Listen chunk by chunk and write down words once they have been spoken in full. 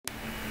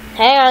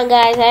Hang on,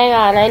 guys, hang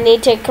on. I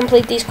need to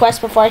complete these quests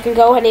before I can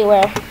go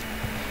anywhere.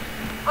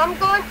 I'm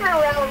going for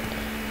a round.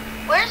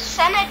 Where's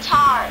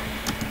Senator?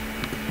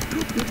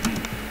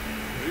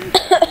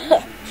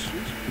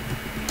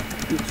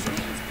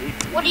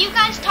 What are you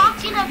guys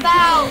talking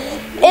about?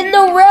 In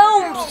the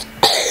realms!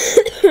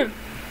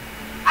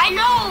 I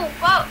know,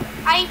 but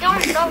I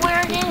don't know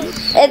where it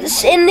is.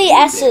 It's in the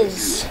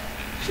S's.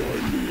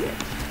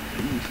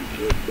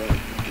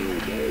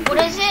 What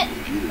is it?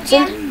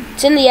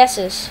 It's in the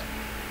S's.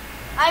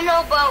 I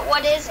know, but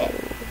what is it?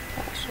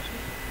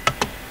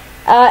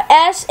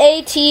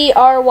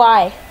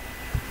 S-A-T-R-Y.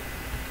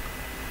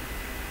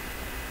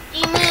 Do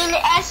you mean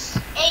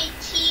S-A-T-Y-R?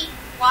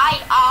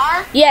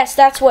 Yes,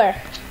 that's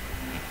where.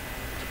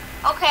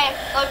 Okay,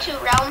 go to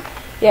realm.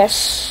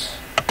 Yes.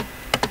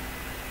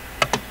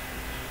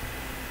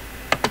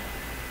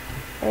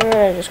 I'm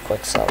gonna just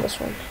quick sell this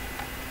one.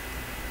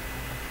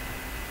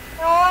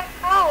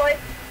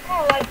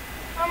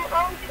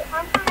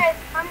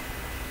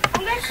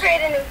 I'm gonna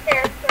create a new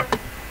character.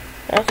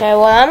 Okay,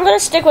 well, I'm gonna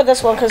stick with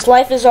this one because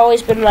life has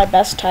always been my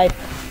best type.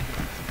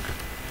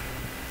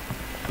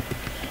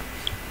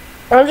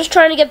 I'm just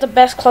trying to get the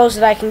best clothes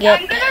that I can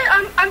get.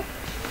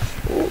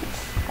 Ooh,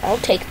 I'll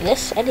take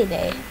this any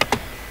day.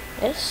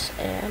 This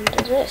and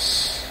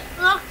this.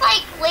 Looks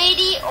like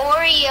Lady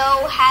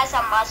Oreo has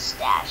a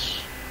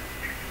mustache.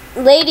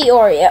 Lady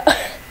Oreo.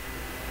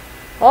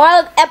 Oh,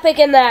 I look epic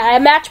in that. I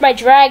match my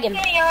dragon.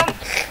 Hey,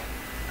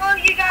 oh,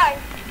 you guys.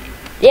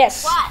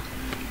 Yes. What?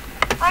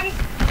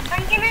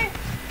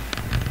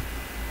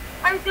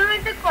 I'm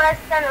doing the quest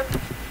and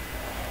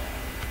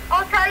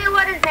I'll tell you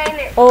what his name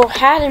is. Oh,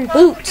 hat and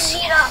So boots. we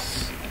can meet up.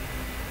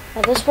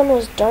 Now, this one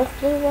was dark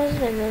blue,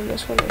 wasn't it? And then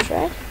this one was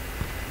red.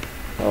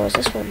 Or was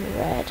this one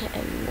red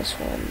and this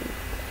one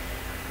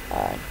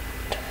I'd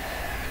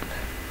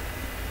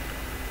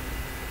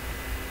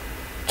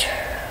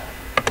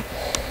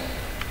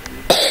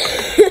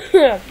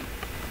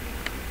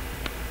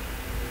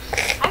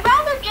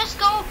rather just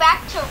go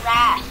back to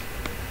Wrath.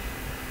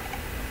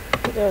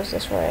 It goes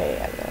this way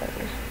and then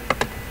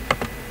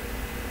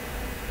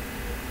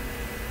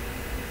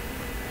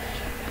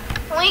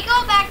Can we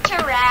go back to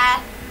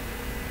Wrath?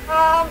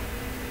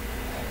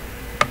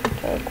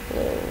 dark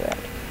blue, red.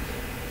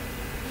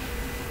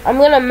 I'm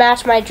gonna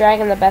match my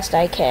dragon the best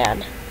I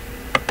can.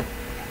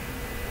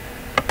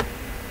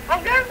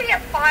 I'm gonna be a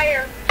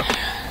fire.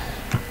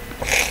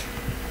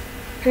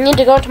 I need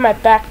to go to my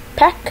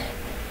backpack.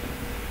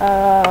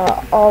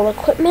 All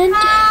equipment.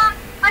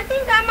 I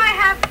think I might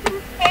have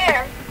 2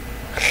 hair.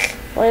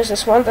 What is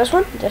this one? This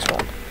one? This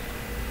one.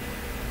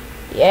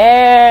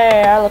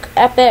 Yeah, I look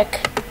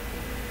epic.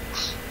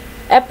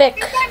 Epic. I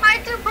think I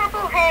might do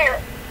purple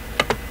hair.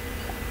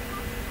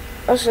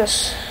 What's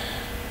this?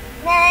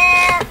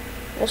 Nah.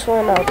 This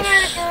one? I'm I'll gonna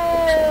just...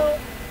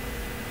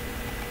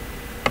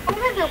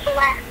 do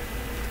black.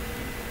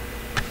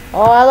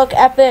 Oh, I look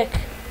epic.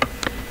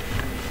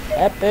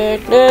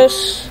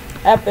 Epicness.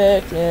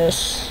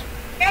 Epicness.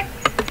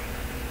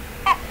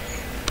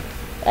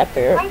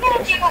 Epic. I'm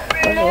gonna do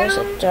blue. What was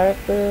it? Dark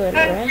blue and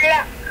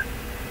red?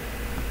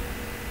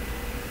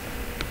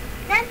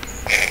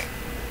 Next.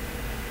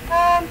 No, I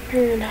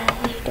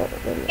don't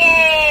remember.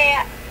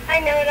 Yeah, I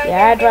know what I'm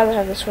Yeah, I'd rather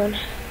have this one.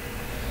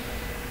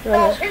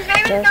 Oh, his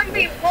name is gonna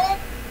be Wolf,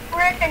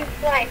 Brick, and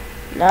Flight.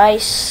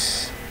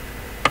 Nice.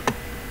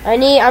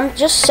 I'm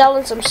just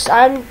selling some,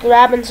 I'm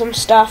grabbing some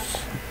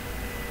stuff.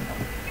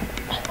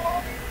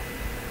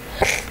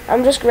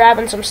 I'm just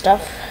grabbing some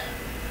stuff.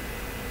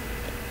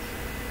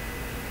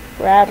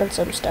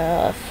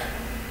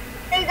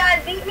 Hey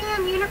guys, beat me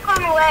in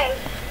Unicorn Way.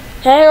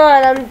 Hang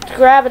on, I'm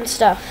grabbing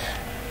stuff.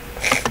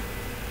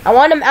 I'm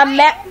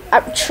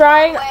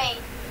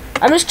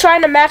just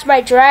trying to match my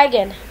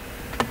dragon.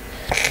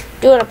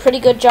 Doing a pretty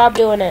good job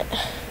doing it.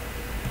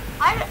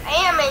 I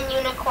am in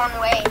Unicorn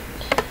Way.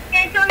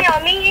 Hey, Antonio,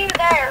 I'll meet you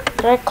there.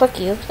 Can I click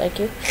you? Thank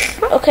you.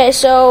 Okay,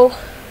 so...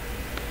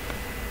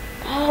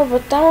 Oh,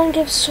 but that one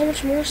gives so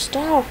much more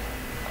stuff.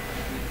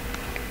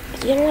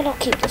 You know what? I'll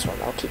keep this one.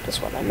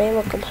 I may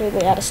look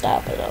completely out of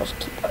style, but I'll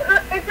keep it.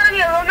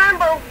 Antonio,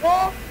 remember,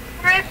 Wolf,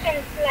 Brick,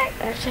 and Flight.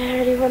 Actually, I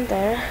already went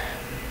there.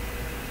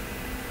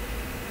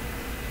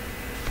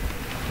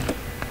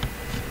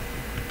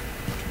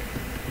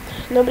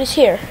 Nobody's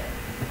here.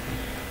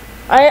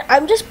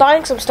 I'm just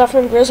buying some stuff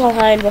from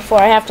Grizzlehind before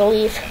I have to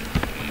leave.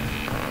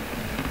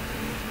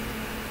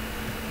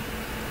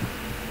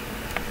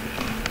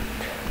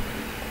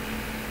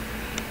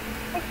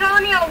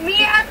 Antonio,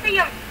 meet at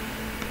the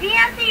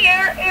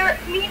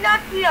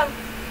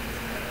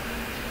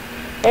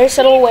There's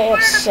a little way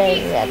of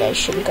saying that I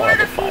shouldn't go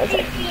any farther.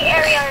 PvP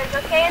area is,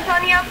 okay,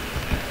 Antonio?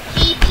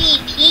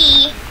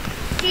 PvP?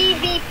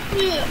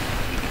 PvP.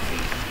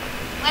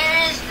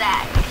 Where is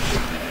that?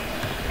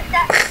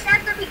 That's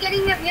at the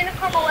beginning of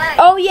Unicorn Way.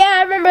 Oh yeah,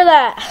 I remember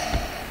that.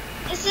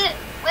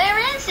 Where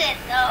is it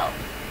though?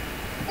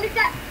 It's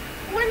that,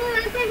 when you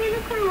enter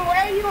Unicorn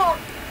Way, you will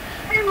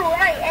turn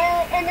right,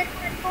 and it's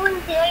pulling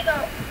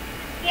Diego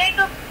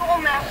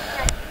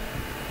Schoolmaster.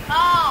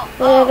 Well,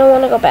 I don't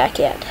want to go back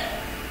yet.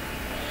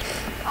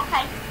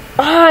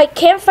 I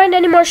can't find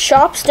any more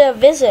shops to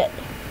visit.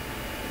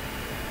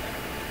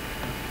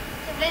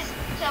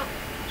 To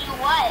do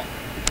what?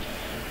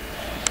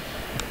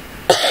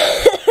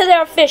 There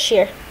are fish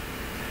here.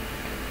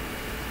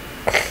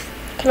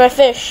 Can I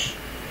fish?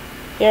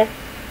 Here?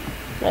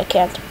 I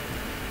can't.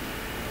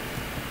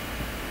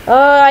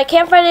 I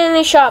can't find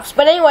any shops.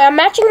 But anyway, I'm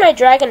matching my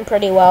dragon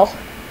pretty well.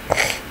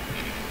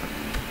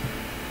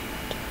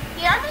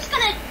 Yeah, I'm just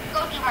gonna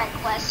go do my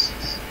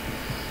quests.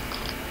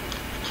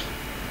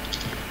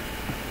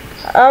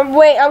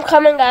 Wait, I'm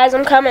coming, guys.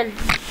 I'm coming.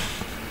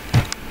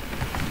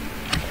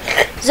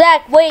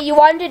 Zach, wait, you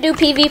wanted to do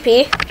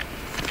PvP?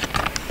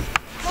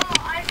 No,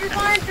 I just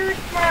want to do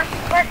some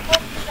more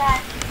quests,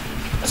 guys.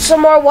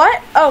 Some more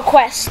what? Oh,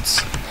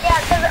 quests. Yeah,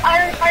 because I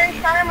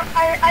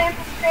am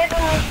creating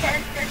a new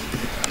character.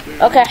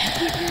 Okay.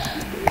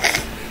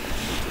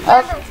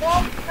 Remember,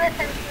 Wolf,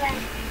 Griffin,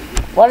 Flame.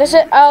 What is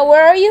it?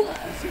 Where are you?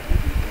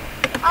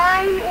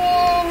 I'm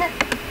in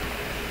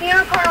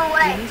Unicorn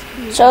Way.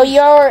 So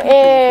you're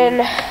in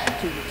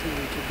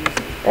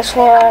this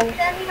one. I'm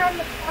standing on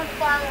the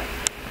sunflower.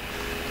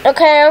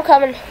 Okay, I'm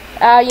coming.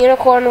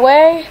 Unicorn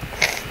Way.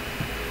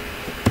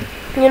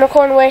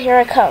 Unicorn Way, here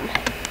I come.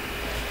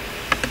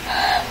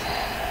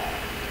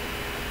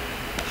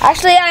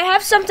 Actually, I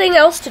have something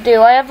else to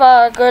do. I have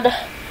a good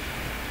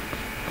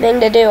thing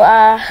to do.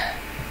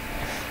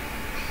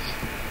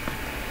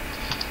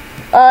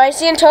 I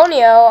see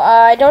Antonio.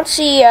 I don't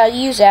see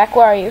you, Zach.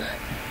 Where are you?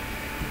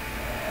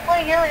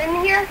 Wait, you're in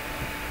here?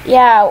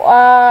 Yeah,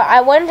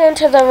 I went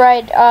into the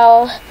right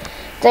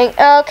thing.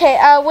 Okay,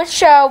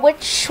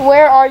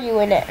 where are you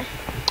in it?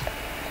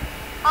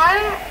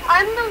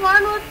 I'm the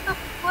one with the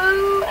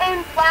blue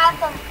and black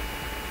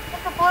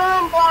with the blue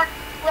and black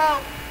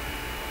robe.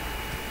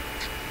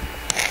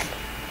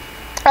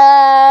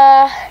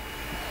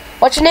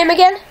 What's your name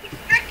again?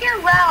 Check your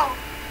realm.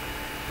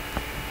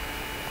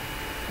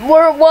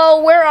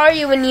 Where are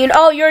you in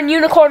Oh, you're in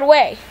Unicorn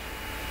Way.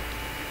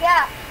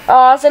 Yeah. Oh,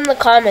 I was in the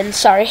commons,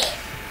 sorry.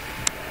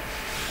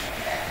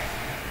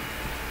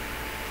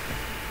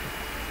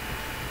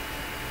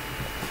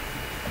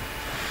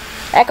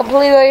 I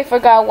completely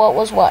forgot what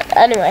was what.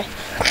 Anyway.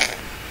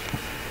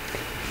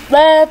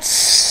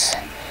 Let's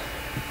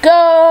go!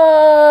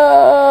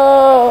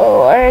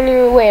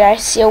 Anyway, wait, I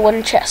see a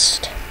wooden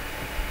chest.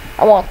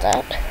 I want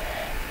that.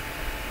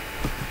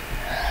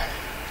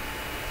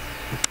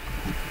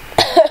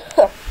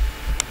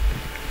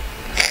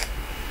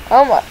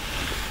 Oh my.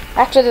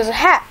 Actually, there's a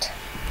hat.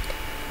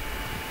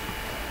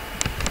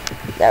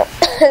 No.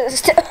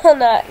 Still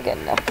not good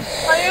enough.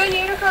 Are you in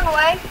Unicorn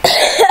Way?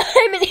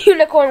 I'm in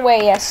Unicorn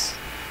Way, yes.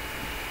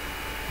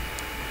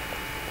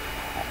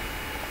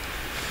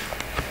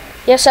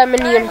 Yes, I'm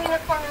in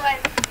Unicorn Way.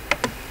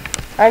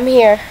 I'm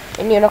here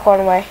in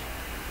Unicorn Way.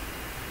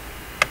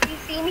 Do you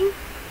see me?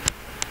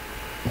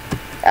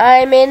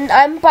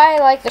 I'm by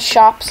like the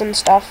shops and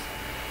stuff.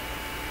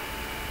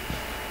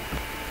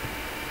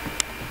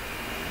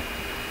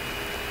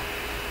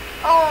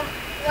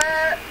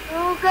 Where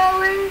you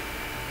going?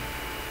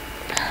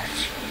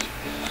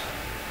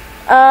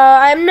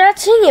 I'm not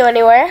seeing you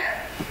anywhere.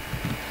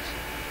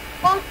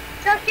 Well,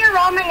 check your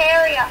ramen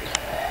area.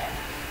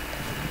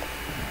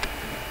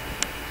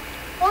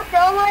 What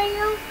realm are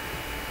you?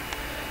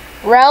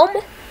 Realm?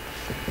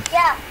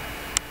 Yeah.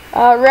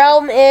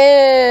 Realm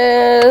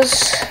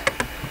is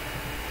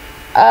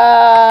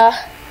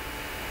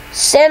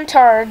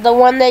Centaur, the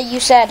one that you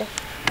said.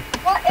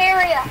 What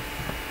area?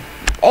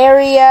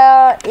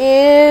 Area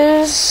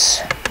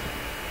is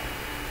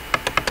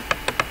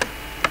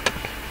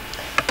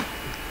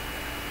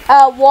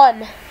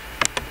 1.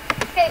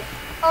 Okay,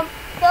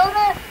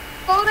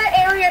 go to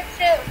area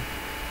 2.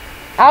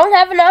 I don't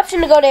have an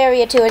option to go to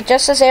area 2. It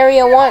just says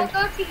area 1. I'll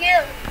go to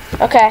you.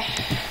 Okay.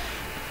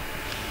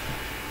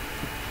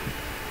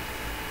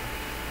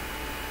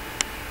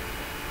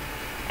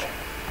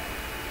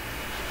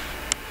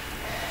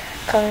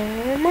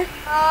 Come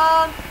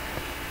on.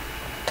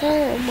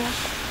 Come on.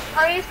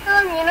 Are you still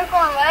in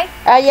Unicorn Way?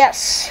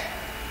 Yes.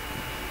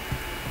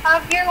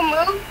 Have you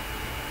moved?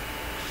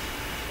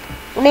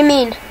 What do you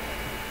mean?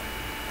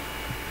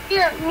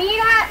 Here,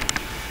 meet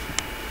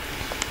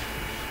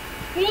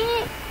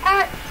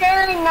at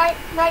Cherry Night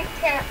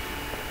Camp.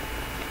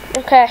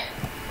 Okay.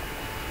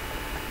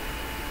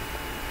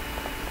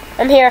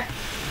 I'm here.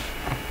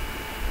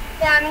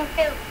 Yeah, me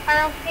too. I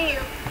don't see you.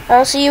 I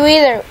don't see you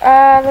either.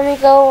 Let me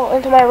go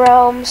into my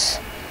realms.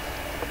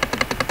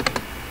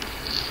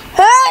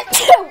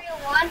 Area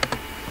 1.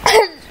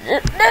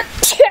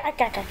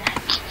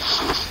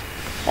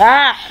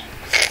 Ah.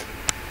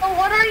 So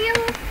what are you?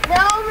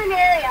 Realm and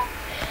area.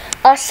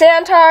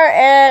 Centaur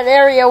and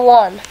area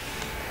 1.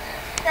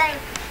 Same.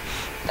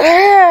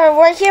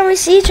 Why can't we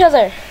see each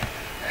other?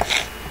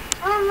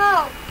 I don't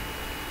know.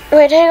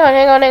 Wait, hang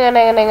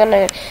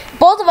on.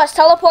 Both of us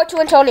teleport to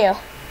Antonio.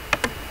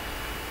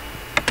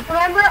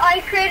 Remember,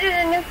 I created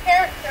a new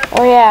character.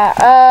 Oh yeah.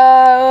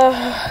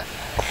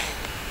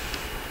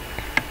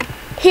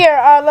 Here,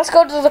 let's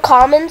go to the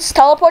commons.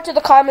 Teleport to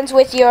the commons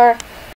with your